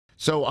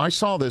So I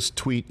saw this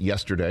tweet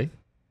yesterday.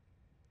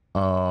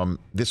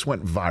 This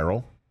went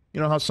viral. You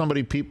know how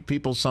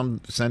people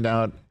send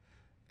out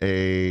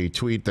a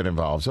tweet that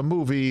involves a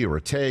movie or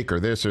a take or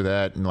this or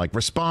that, and like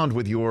respond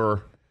with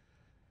your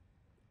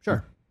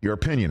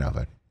opinion of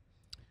it.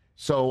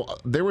 So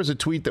there was a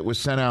tweet that was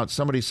sent out.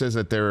 Somebody says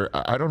that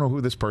I don't know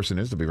who this person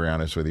is, to be very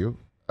honest with you.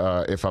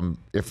 If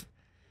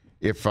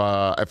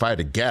I had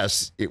to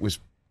guess, it was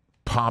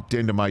popped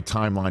into my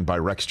timeline by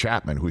Rex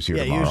Chapman, who's here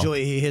tomorrow.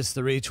 Usually he hits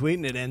the retweet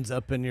and it ends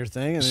up in your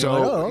thing. And So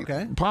you're like, oh,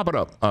 okay. Pop it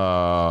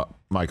up,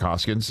 Mike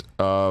Hoskins.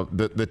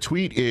 The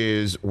tweet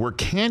is, we're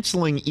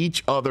canceling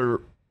each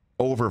other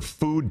over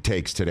food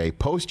takes today.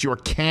 Post your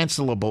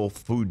cancelable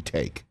food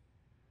take.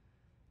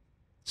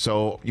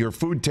 So your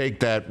food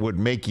take that would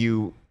make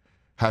you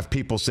have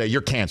people say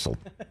you're canceled.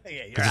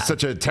 Because it's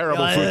such a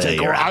terrible food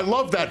take. Or I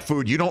love that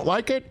food. You don't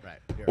like it? Right.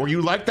 Or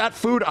you like that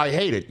food? I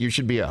hate it. You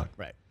should be out.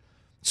 Right.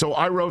 So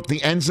I wrote,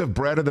 the ends of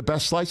bread are the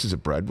best slices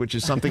of bread, which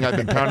is something I've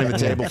been pounding the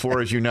table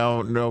for, as you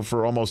know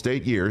for almost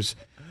 8 years.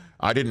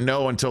 I didn't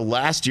know until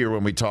last year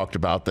when we talked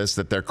about this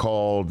that they're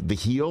called the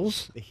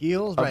heels. The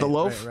heels of the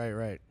loaf.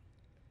 Right.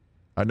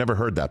 I'd never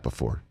heard that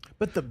before.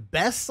 But the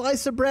best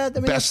slice of bread?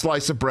 I mean, best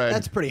slice of bread.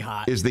 That's pretty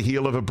hot. Is the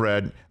heel of a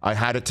bread. I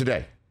had it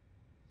today.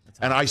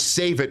 And I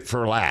save it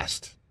for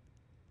last.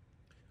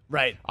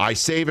 Right. I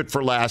save it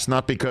for last,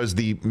 not because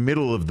the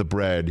middle of the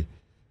bread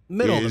the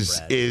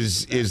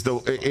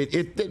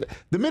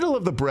middle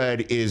of the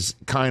bread is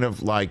kind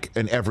of like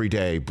an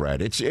everyday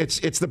bread. It's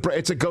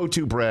a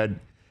go-to bread.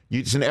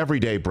 It's an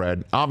everyday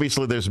bread.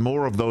 Obviously, there's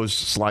more of those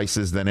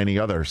slices than any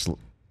other.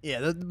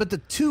 Yeah, but the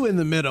two in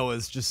the middle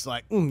is just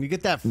like you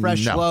get that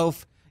fresh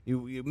loaf.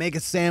 You make a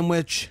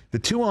sandwich. The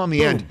two on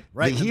the end.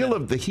 Right.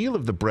 The heel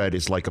of the bread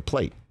is like a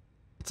plate.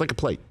 It's like a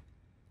plate.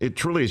 It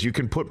truly is. You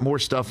can put more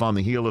stuff on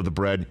the heel of the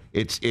bread.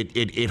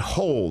 It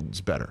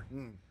holds better.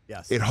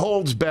 Yes. It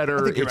holds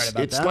better. I think you're right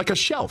about it's that. like a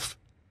shelf.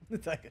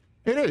 It's like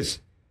It is.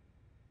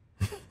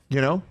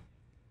 You know?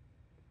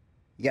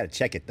 You got to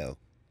check it, though.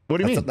 What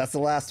do you mean? That's the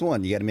last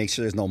one. You got to make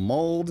sure there's no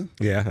mold.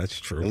 Yeah, that's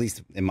true. At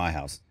least in my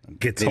house.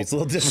 It's a little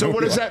different. So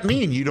what does that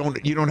mean? You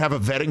don't have a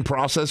vetting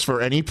process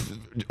for any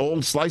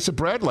old slice of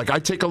bread? Like I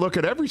take a look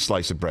at every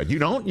slice of bread. You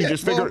don't? You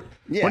just figure.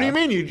 Yeah. What do you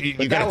mean?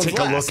 You got to take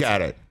a look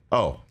at it.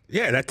 Oh.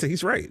 Yeah,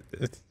 he's right.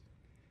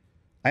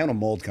 I own a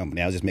mold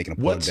company. I was just making a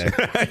plug there.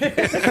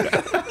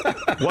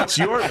 What's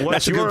your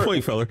good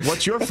point, fella.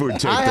 What's your food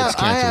take that's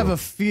cancelable? I have a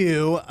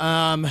few.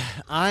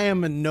 I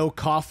am a no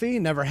coffee.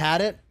 Never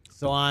had it,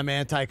 so I'm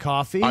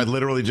anti-coffee. I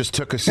literally just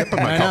took a sip of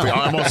my coffee.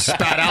 I almost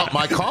spat out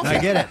my coffee. I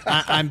get it.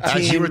 I'm team,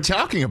 as you were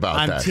talking about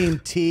I'm that. I'm team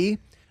tea.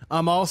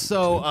 I'm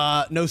also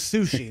no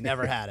sushi.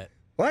 Never had it.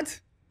 What?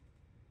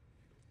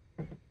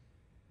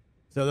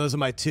 So those are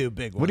my two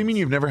big ones. What do you mean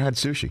you've never had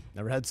sushi?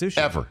 Never had sushi.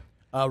 Ever?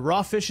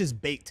 Raw fish is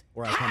bait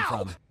where I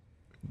come from.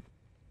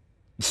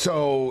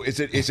 So is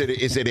it a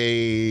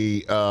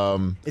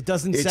it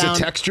doesn't it's sound, a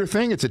texture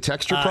thing? It's a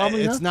texture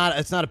problem? It's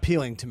not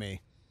appealing to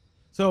me.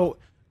 So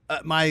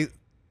my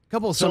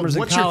couple of summers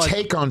in college. What's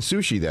your take on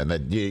sushi then?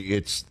 That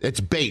it's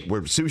bait,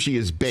 where sushi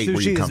is bait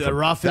where you come from.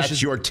 Raw fish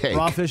That's your take.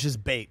 Raw fish is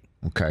bait.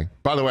 Okay.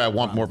 By the way, I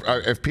want more.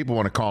 If people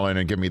want to call in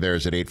and give me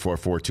theirs at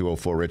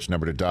 844-204-RICH,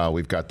 number to dial.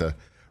 We've got the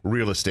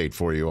real estate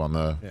for you on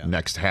the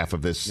next half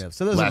of this,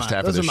 last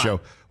half of this show.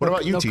 What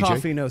about you, TJ? No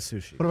coffee, no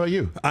sushi. What about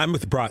you? I'm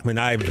with Brockman.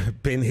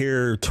 I've been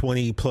here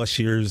 20 plus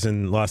years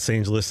in Los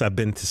Angeles. I've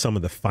been to some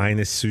of the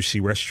finest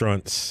sushi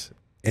restaurants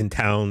in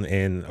town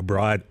and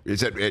abroad.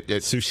 Is it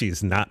sushi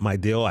is not my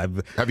deal.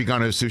 Have you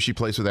gone to a sushi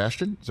place with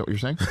Ashton? Is that what you're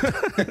saying?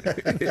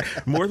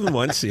 More than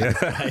once, yeah.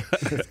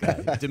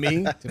 To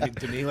me,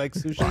 like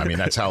sushi. Well, I mean,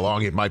 that's how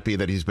long it might be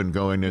that he's been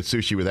going to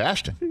sushi with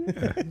Ashton.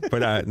 Yeah.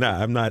 But no,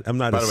 I'm not.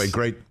 By the way,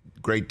 great.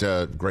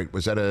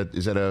 Was that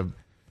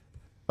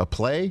a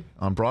play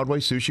on Broadway?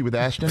 Sushi with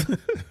Ashton? Is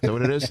that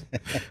what it is?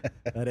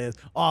 That is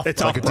off.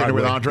 It's like off a dinner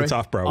with Andre. It's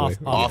off Broadway.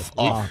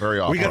 Off. Very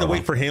off. We got to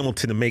wait for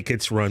Hamilton to make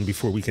its run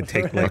before we can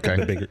take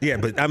the bigger. Yeah,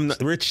 but I'm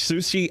not, Rich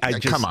Sushi.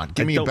 Come on,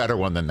 give me a better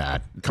one than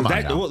that. Come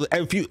on. Now. Well,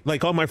 if you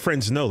like, all my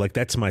friends know, like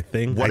that's my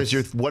thing. What is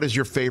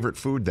your favorite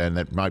food then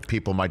that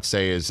people might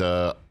say is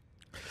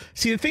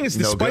See, the thing is,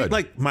 despite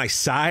like my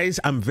size,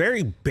 I'm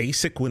very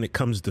basic when it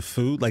comes to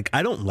food. Like,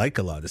 I don't like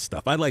a lot of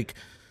stuff. I like,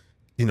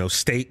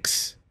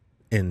 steaks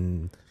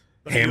and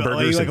hamburgers.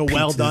 Are you like and a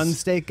well-done pizzas.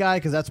 steak guy?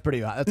 Because that's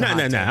pretty hot. No.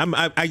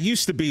 I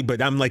used to be,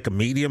 but I'm like a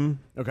medium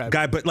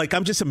guy. But like,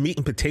 I'm just a meat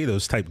and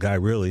potatoes type guy,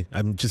 really.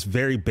 I'm just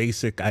very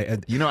basic.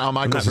 Al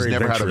Michaels has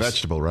never had a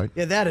vegetable, right?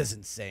 Yeah, that is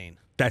insane.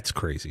 That's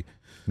crazy.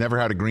 Never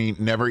had a green,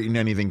 never eaten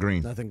anything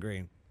green. Nothing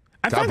green.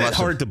 I find that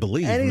hard to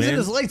believe, and he's man. in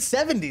his late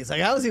 70s. Like,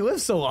 how does he live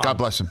so long? God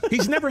bless him.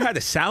 He's never had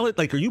a salad.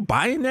 Like, are you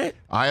buying that?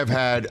 I've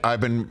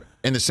been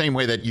in the same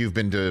way that you've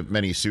been to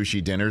many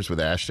sushi dinners with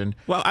Ashton.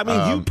 Well, I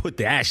mean, you put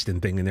the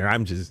Ashton thing in there.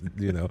 I'm just,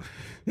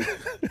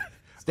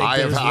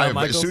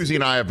 Susie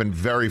and I have been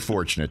very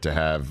fortunate to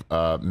have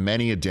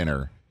many a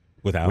dinner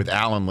with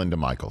Al and Linda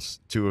Michaels,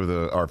 two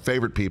of our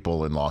favorite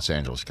people in Los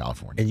Angeles,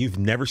 California. And you've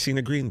never seen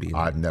a green bean?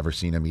 I've never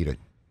seen him eat it.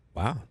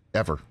 Wow.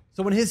 Ever.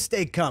 So when his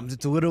steak comes,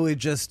 it's literally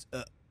just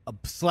a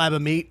slab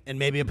of meat and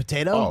maybe a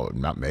potato? Oh,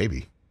 not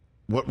maybe.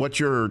 What's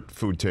your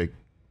food take?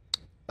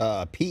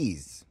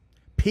 Peas.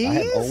 Peas? I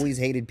have always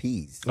hated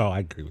peas. Oh, I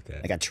agree with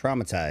that. I got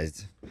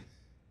traumatized.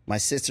 My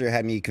sister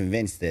had me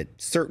convinced that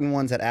certain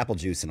ones had apple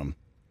juice in them.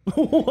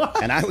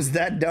 What? And I was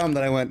that dumb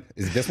that I went,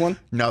 is this one?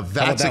 Now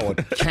that's that one?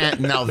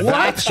 Now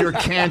that's your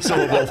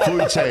cancelable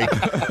food take.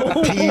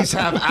 Peas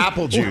have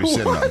apple juice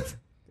in them.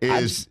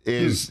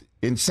 Is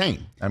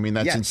insane. I mean,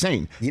 that's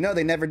insane. You know,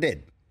 they never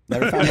did.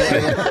 Never found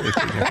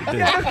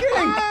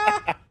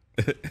out.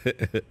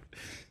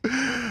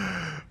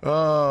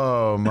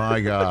 Oh my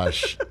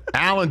gosh.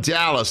 Al in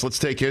Dallas, let's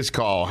take his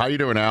call. How you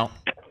doing, Al?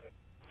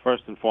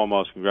 First and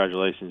foremost,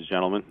 congratulations,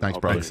 gentlemen. Thanks,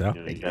 brother.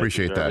 Thanks,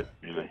 Appreciate that.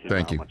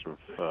 Thank you. How much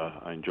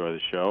I enjoy the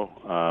show.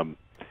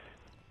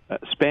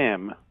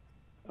 Spam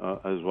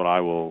is what I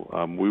will.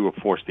 We were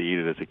forced to eat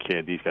it as a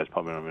kid. These guys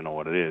probably don't even know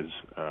what it is,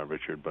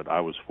 Richard, but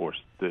I was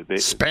forced to.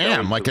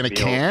 Spam, like in a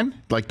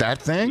can? Like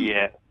that thing?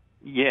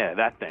 Yeah,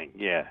 that thing.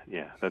 Yeah.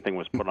 That thing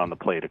was put on the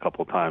plate a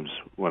couple of times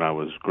when I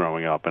was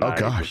growing up, and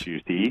I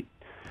refused to eat.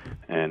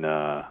 And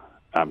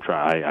I'm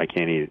trying. I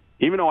can't eat it,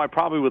 even though I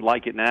probably would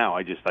like it now.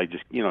 I just,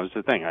 it's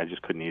the thing. I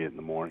just couldn't eat it in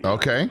the morning.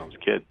 Okay. When I was a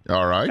kid.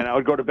 All right. And I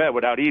would go to bed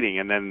without eating,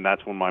 and then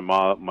that's when my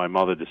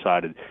mother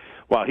decided,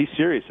 well, he's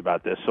serious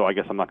about this, so I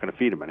guess I'm not going to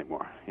feed him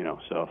anymore.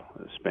 So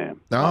spam.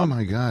 Oh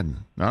my God!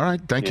 All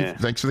right. Thank you.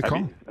 Thanks for the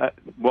call.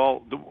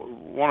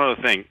 One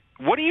other thing.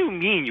 What do you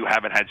mean you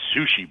haven't had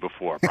sushi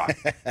before, Brock?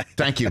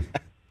 Thank you.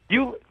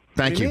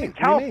 Thank you.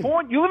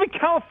 California. You live in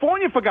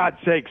California, for God's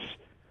sakes.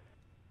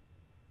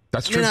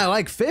 That's true. I mean, I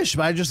like fish,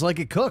 but I just like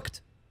it cooked.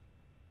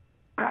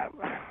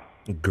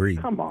 Agreed.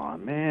 Come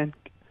on, man.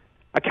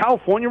 A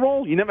California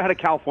roll? You never had a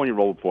California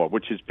roll before,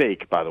 which is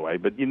fake, by the way,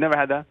 but you never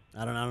had that?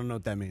 I don't know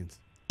what that means.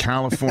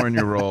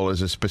 California roll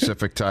is a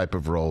specific type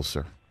of roll,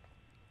 sir.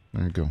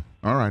 There you go.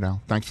 All right,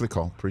 Al. Thanks for the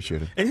call.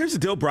 Appreciate it. And here's the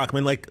deal,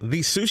 Brockman. Like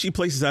these sushi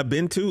places I've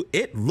been to,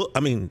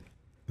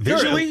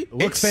 visually, it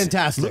looks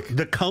fantastic.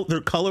 They're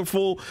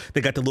colorful.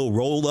 They got the little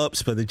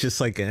roll-ups, but it's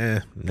just like,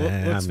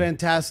 looks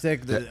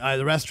fantastic.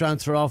 The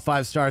restaurants are all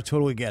 5 stars.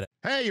 Totally get it.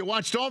 Hey, you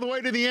watched all the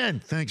way to the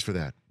end. Thanks for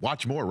that.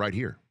 Watch more right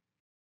here.